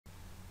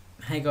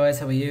Hey guys,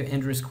 how are you?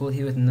 Andrew School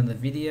here with another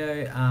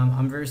video.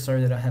 I'm very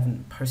sorry that I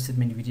haven't posted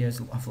many videos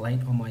of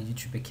late on my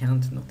YouTube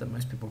account. Not that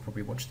most people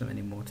probably watch them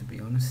anymore, to be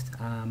honest.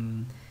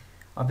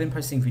 I've been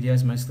posting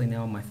videos mostly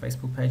now on my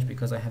Facebook page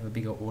because I have a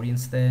bigger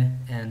audience there,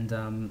 and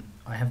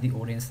I have the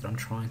audience that I'm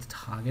trying to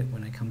target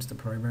when it comes to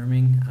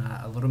programming.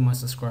 A lot of my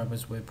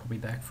subscribers were probably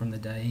back from the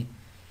day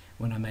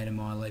when I made a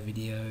Milo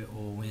video,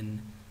 or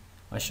when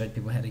I showed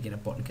people how to get a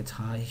bot in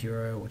Guitar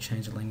Hero, or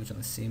change the language on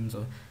The Sims,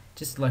 or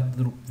just like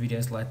little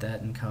videos like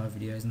that and car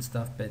videos and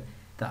stuff. But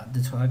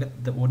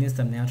the audience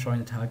that I'm now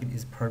trying to target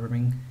is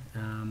programming,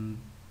 and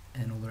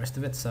all the rest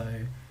of it.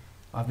 So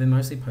I've been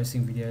mostly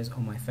posting videos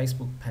on my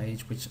Facebook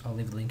page, which I'll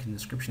leave a link in the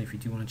description if you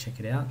do want to check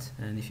it out,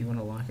 and if you want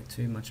to like it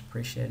too, much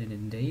appreciated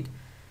indeed.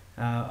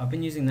 I've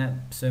been using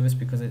that service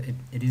because it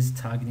is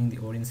targeting the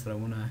audience that I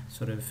want to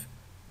sort of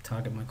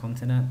target my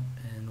content at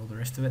and all the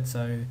rest of it.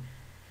 So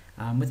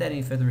without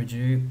any further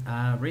ado,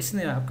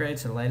 recently I upgraded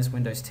to the latest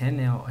Windows 10.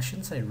 Now, I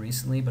shouldn't say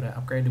recently, but I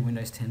upgraded to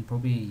Windows 10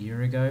 probably a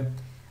year ago,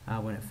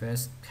 when it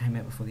first came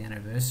out before the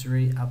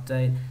anniversary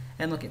update.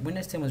 And look,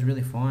 Windows 10 was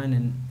really fine,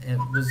 and it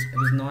was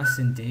nice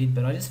indeed,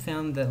 but I just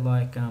found that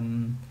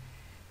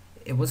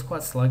it was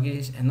quite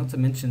sluggish, and not to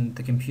mention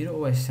the computer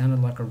always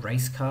sounded like a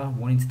race car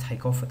wanting to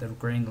take off at the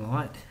green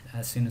light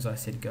as soon as I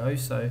said go.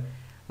 So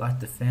like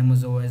the fan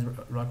was always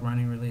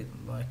running really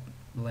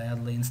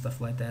loudly and stuff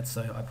like that.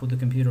 So I pulled the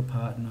computer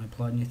apart and I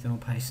applied new thermal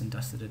paste and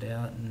dusted it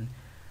out, and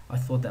I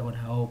thought that would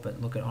help,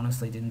 but look, it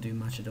honestly didn't do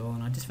much at all,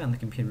 and I just found the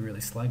computer really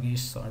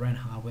sluggish. So I ran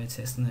hardware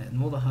tests on it,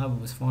 and all the hardware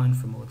was fine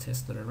from all the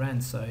tests that I ran.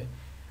 So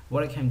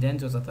what it came down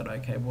to is I thought,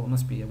 okay, well, it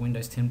must be a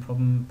Windows 10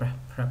 problem,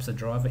 perhaps a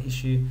driver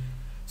issue.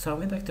 So I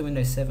went back to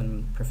Windows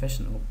 7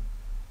 Professional,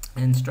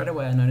 and straight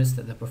away I noticed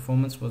that the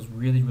performance was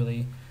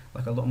really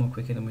like a lot more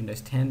quicker than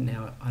Windows 10.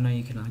 Now, I know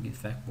you can argue the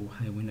fact, well,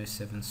 hey, Windows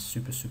 7's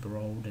super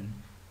old, and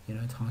you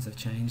know, times have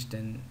changed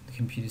and the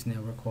computers now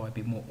require a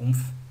bit more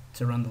oomph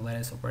to run the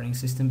latest operating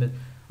system, but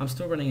I'm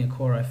still running a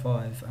Core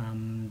i5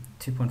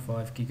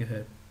 2.5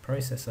 gigahertz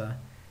processor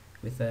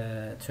with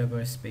a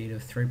turbo speed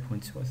of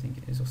 3.2, I think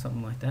it is, or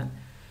something like that.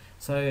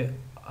 So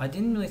I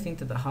didn't really think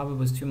that the hardware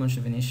was too much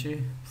of an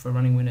issue for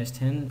running Windows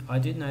 10. I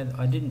didn't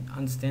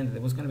understand that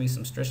there was going to be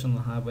some stress on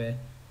the hardware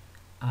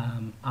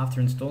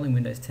after installing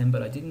Windows 10,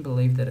 but I didn't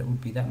believe that it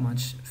would be that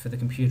much for the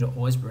computer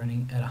always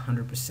running at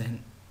 100%.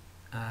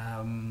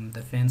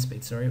 The fan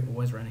speed,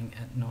 always running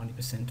at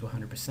 90% to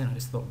 100%. I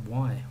just thought,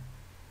 why?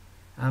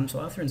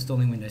 So after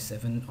installing Windows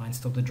 7, I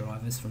installed the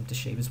drivers from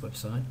Toshiba's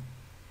website,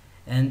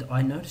 and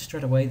I noticed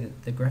straight away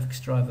that the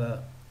graphics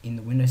driver in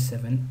the Windows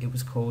 7, it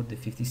was called the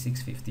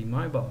 5650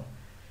 Mobile.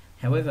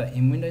 However,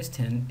 in Windows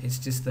 10, it's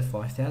just the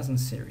 5000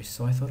 series.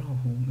 So I thought, oh,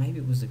 well, maybe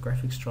it was the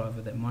graphics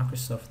driver that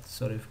Microsoft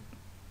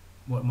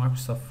what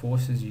Microsoft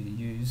forces you to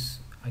use,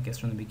 I guess,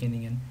 from the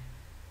beginning.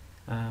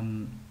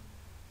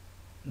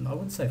 And I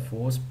wouldn't say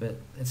force, but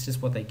it's just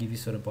what they give you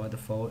sort of by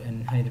default.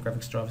 And hey, the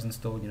graphics driver's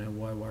installed,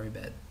 why worry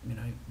about,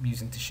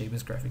 using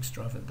Toshiba's graphics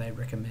driver that they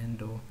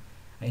recommend, or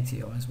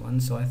ATI's one.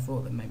 So I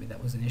thought that maybe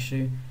that was an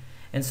issue.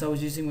 And so I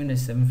was using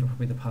Windows 7 for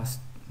probably the past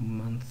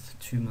month,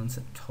 2 months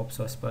at tops,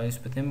 I suppose.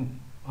 But then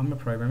I'm a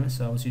programmer,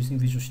 so I was using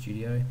Visual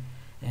Studio,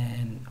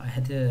 and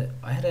I've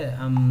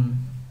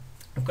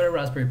got a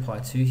Raspberry Pi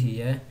 2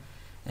 here,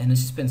 and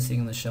it's just been sitting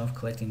on the shelf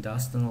collecting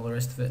dust and all the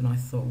rest of it. And I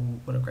thought,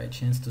 well, what a great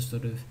chance to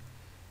sort of,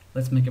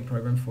 let's make a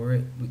program for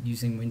it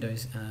using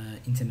Windows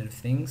Internet of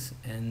Things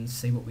and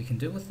see what we can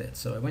do with it.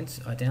 So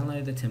I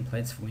downloaded the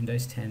templates for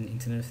Windows 10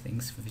 Internet of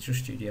Things for Visual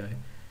Studio,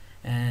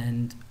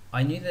 and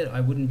I knew that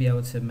I wouldn't be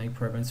able to make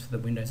programs for the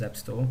Windows App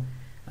Store.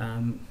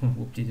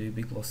 Whoop-de-doo,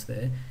 big loss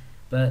there.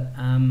 But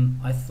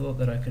I thought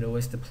that I could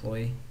always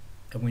deploy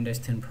a Windows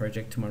 10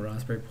 project to my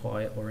Raspberry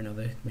Pi or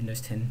another Windows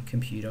 10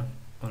 computer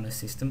on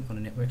a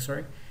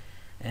network,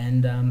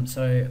 And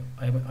so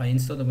I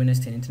installed the Windows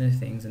 10 Internet of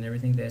Things, and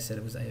everything there said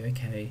it was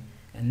A-OK.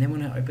 And then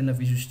when I opened up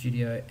Visual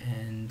Studio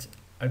and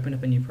opened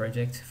up a new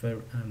project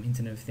for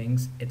Internet of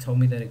Things, it told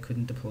me that it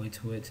couldn't deploy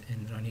to it,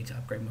 and that I need to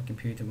upgrade my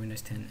computer to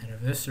Windows 10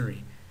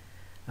 Anniversary.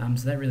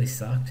 So that really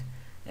sucked.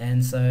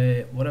 And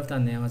so what I've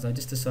done now is I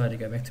just decided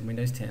to go back to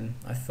Windows 10.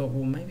 I thought,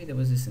 well, maybe there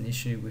was just an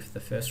issue with the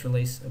first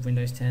release of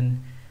Windows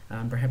 10.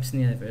 Perhaps in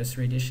the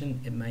Anniversary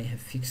Edition, it may have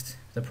fixed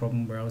the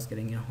problem where I was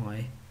getting a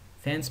high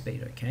fan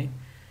speed, okay?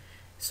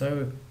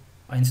 So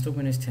I installed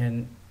Windows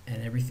 10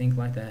 and everything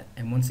like that,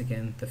 and once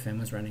again the fan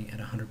was running at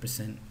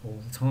 100%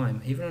 all the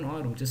time. Even on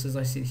idle, just as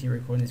I sit here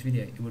recording this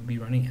video, it would be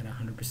running at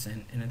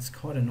 100%, and it's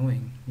quite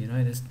annoying. I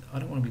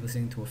don't want to be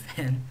listening to a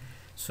fan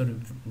sort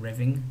of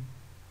revving,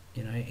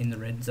 in the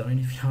red zone,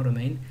 if you know what I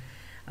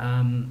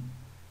mean.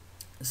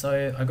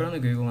 So I got on the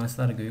Google and I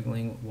started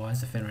Googling, why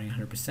is the fan running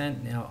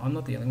 100%? Now, I'm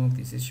not the only one with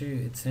this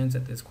issue. It turns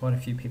out there's quite a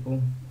few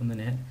people on the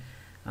net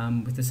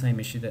with the same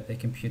issue, that their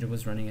computer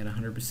was running at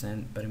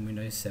 100%, but in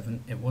Windows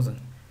 7 it wasn't.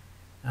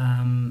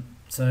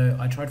 So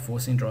I tried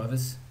forcing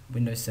drivers,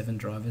 Windows 7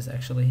 drivers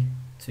actually,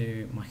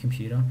 to my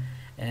computer,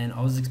 and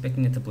I was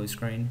expecting it to blue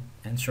screen,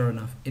 and sure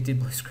enough, it did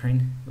blue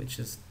screen, which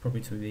is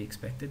probably to be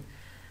expected.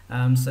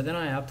 So then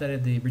I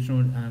updated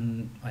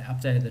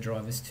the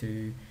drivers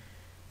to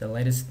the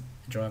latest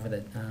driver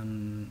that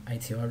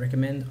ATI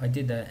recommend. I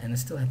did that and it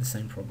still had the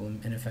same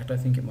problem, and in fact I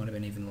think it might have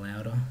been even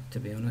louder, to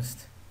be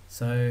honest.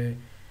 So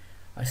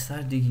I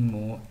started digging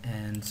more,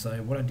 and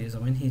so what I did is I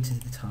went here to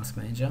the task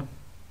manager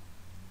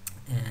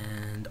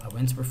and I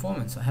went to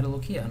performance. I had a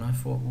look here and I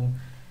thought, well,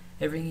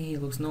 everything here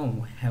looks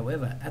normal.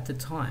 However, at the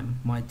time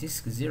my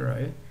disk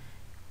 0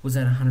 was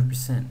at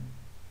 100%.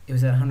 It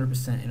was at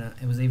 100% and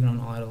it was even on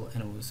idle,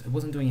 and it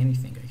wasn't doing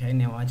anything. Okay,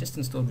 now I just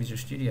installed Visual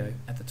Studio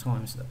at the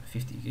time, so that was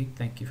 50 gig.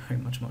 Thank you very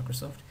much,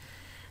 Microsoft.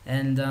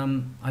 And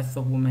I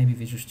thought, well, maybe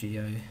Visual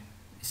Studio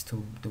is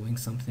still doing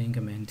something.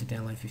 I mean, to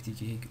download 50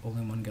 gig all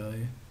in one go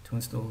to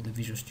install the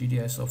Visual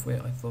Studio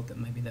software, I thought that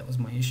maybe that was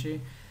my issue.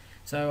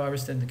 So I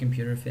reset the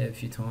computer a fair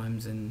few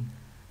times and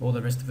all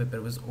the rest of it, but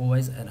it was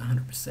always at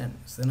 100%.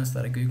 So then I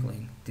started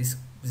Googling disk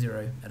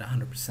 0 at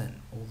 100%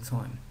 all the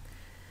time.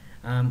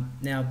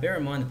 Now bear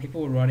in mind that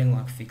people were writing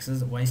like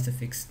fixes, ways to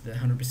fix the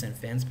 100%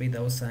 fan speed. They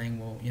were saying,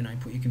 well, you know,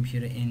 put your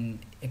computer in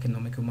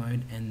economical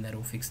mode and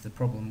that'll fix the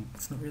problem.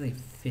 It's not really a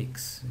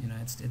fix, you know,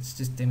 it's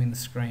just dimming the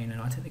screen,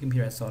 and I take the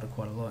computer outside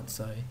quite a lot,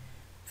 so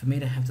for me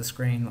to have the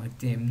screen like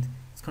dimmed,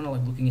 it's kind of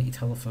like looking at your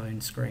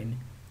telephone screen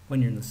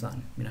when you're in the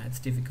sun. You know, it's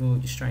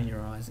difficult, you strain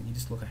your eyes and you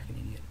just look like an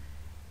idiot.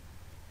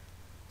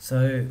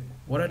 So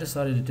what I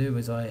decided to do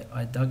was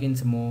I dug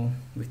into more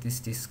with this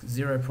disk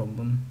 0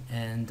 problem,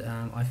 and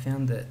I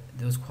found that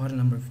there was quite a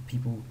number of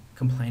people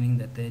complaining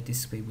that their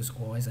disk speed was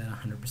always at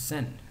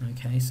 100%.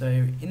 Okay, so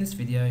in this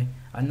video,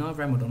 I know I've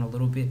rambled on a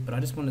little bit, but I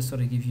just want to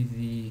sort of give you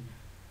the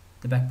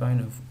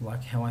backbone of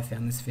like how I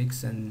found this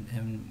fix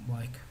and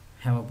like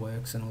how it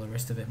works and all the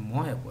rest of it and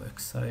why it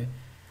works. So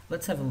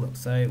let's have a look.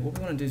 So what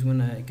we want to do is we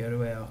want to go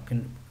to our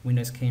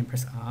Windows key and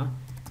press R,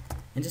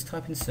 and just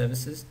type in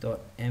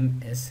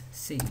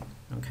services.msc.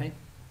 Okay,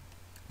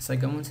 so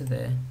go into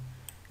there,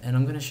 and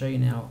I'm going to show you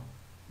now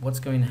what's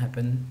going to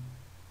happen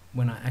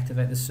when I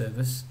activate the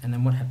service, and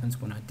then what happens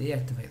when I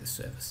deactivate the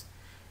service.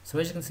 So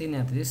as you can see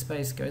now, the disk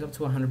space goes up to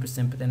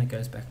 100%, but then it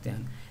goes back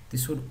down.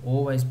 This would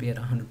always be at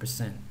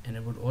 100%, and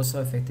it would also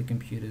affect the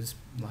computer's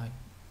like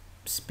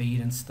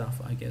speed and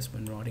stuff, I guess,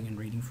 when writing and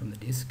reading from the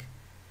disk.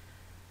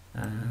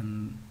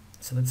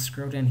 So let's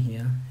scroll down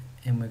here,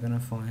 and we're going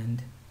to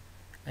find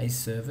a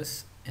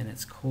service, and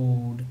it's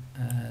called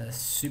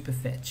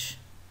Superfetch.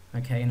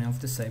 Okay, and I've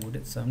disabled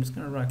it, so I'm just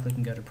going to right click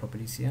and go to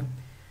properties here,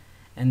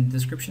 and the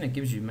description it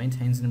gives you: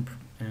 maintains and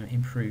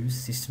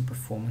improves system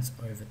performance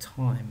over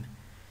time.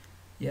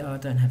 Yeah, I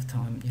don't have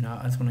time, you know,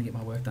 I just want to get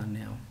my work done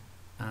now.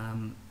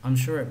 I'm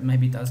sure it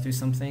maybe does do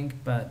something,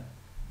 but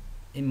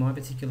in my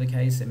particular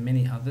case and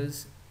many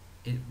others,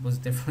 it was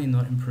definitely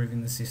not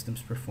improving the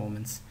system's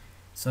performance.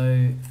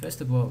 So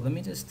first of all, let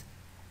me just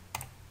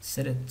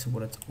set it to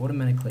what it's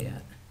automatically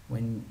at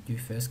when you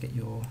first get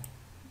your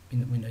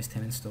Windows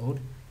 10 installed.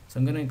 So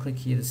I'm going to click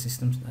here the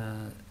system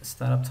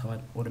startup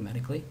type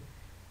automatically.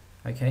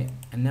 Okay,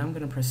 and now I'm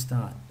going to press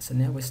start. So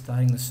now we're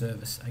starting the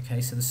service.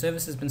 Okay, so the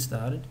service has been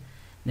started.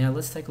 Now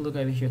let's take a look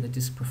over here at the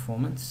disk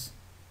performance,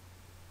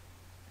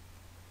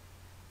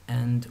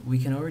 and we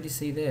can already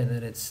see there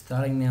that it's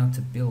starting now to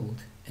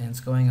build, and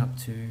it's going up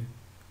to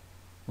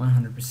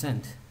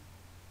 100%.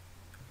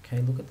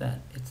 Okay, look at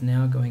that, it's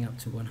now going up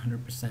to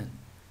 100%.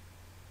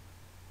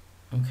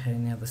 Okay,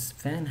 now the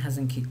fan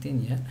hasn't kicked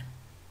in yet,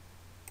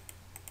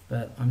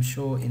 but I'm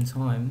sure in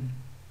time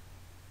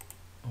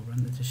I'll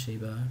run the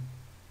Toshiba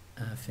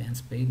fan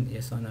speed.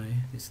 Yes, I know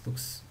this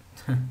looks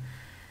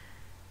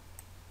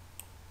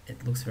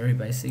it looks very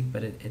basic,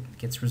 but it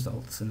gets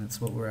results, and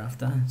that's what we're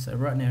after. So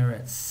right now we're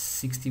at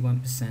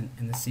 61%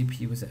 and the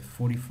CPU is at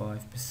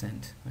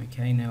 45%.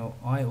 Okay, now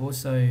I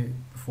also,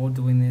 before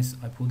doing this,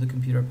 I pulled the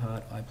computer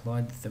apart, I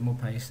applied the thermal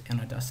paste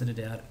and I dusted it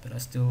out, but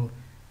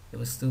it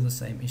was still the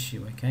same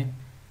issue. Okay,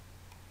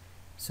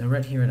 so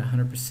right here at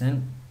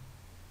 100%,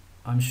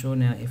 I'm sure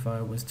now if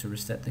I was to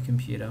reset the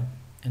computer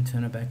and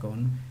turn it back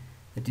on,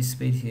 the disk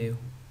speed here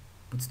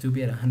would still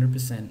be at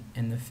 100%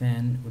 and the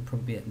fan would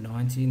probably be at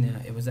 90. Now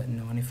it was at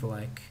 90 for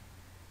like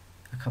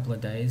a couple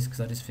of days,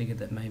 because I just figured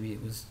that maybe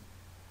it was,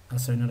 oh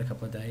sorry, not a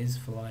couple of days,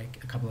 for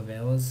like a couple of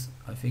hours.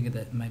 I figured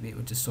that maybe it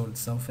would just sort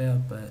itself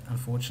out, but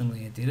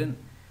unfortunately it didn't.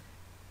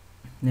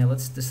 Now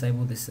let's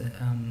disable this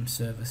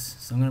service.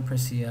 So I'm going to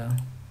press here,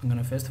 I'm going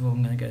to first of all,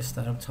 I'm going to go to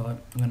startup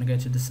type, I'm going to go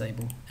to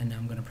disable, and now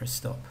I'm going to press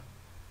stop.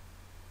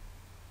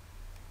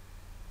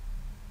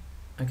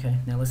 Okay,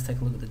 now let's take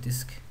a look at the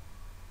disk.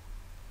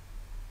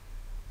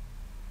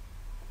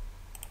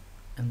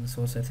 And let's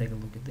also take a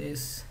look at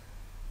this.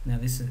 Now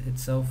this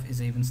itself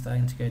is even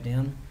starting to go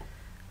down.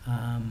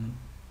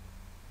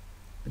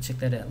 But check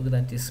that out, look at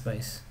that disk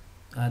space.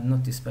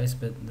 Not disk space,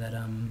 but that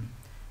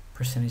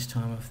percentage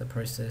time of the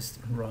processed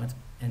write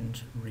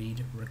and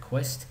read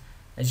request.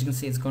 As you can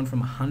see, it's gone from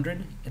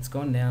 100, it's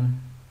gone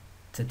down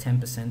to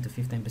 10% to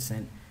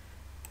 15%.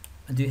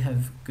 I do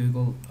have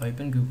Google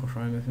open, Google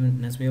Chrome open,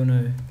 and as we all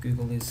know,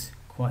 Google is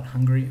quite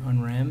hungry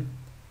on RAM.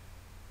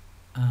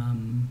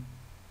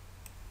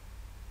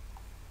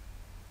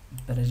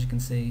 But as you can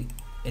see,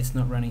 it's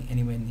not running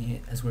anywhere near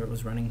as where it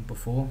was running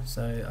before,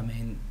 so I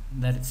mean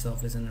that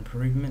itself is an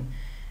improvement.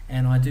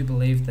 And I do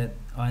believe that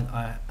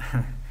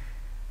I've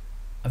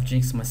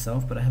jinxed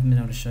myself, but I haven't been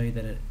able to show you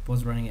that it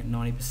was running at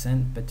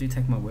 90%, but do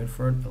take my word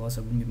for it, otherwise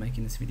I wouldn't be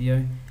making this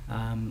video.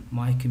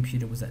 My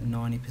computer was at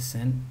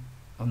 90%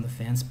 on the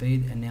fan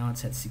speed, and now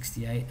it's at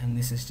 68, and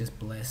this is just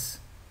bless,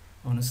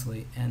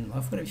 honestly. And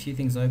I've got a few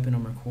things open,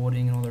 I'm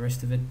recording and all the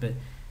rest of it, but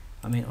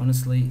I mean,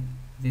 honestly,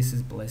 this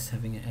is bless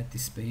having it at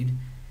this speed.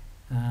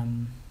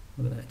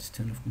 Look at that, just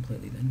turned off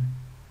completely then.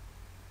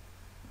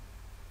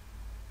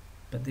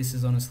 But this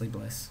is honestly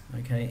bless,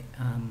 okay?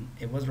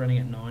 It was running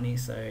at 90,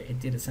 so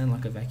it sound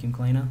like a vacuum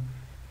cleaner,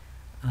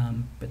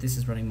 but this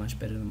is running much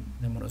better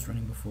than what I was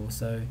running before.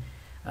 So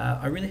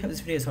I really hope this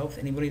video has helped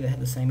anybody that had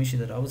the same issue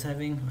that I was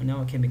having. I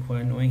know it can be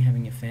quite annoying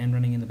having a fan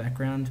running in the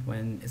background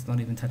when it's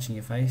not even touching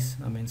your face.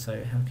 I mean,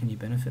 so how can you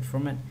benefit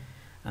from it?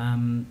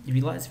 If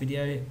you like this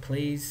video,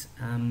 please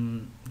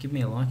give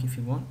me a like if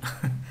you want.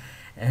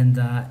 And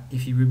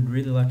if you would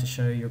really like to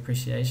show your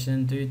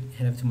appreciation, do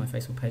head over to my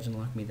Facebook page and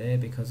like me there,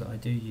 because I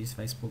do use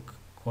Facebook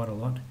quite a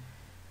lot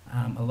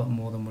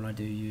more than what I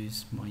do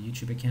use my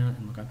YouTube account,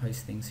 and look, I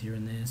post things here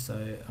and there,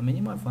 so I mean,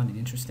 you might find it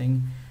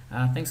interesting.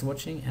 Thanks for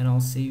watching, and I'll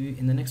see you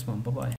in the next one. Bye bye.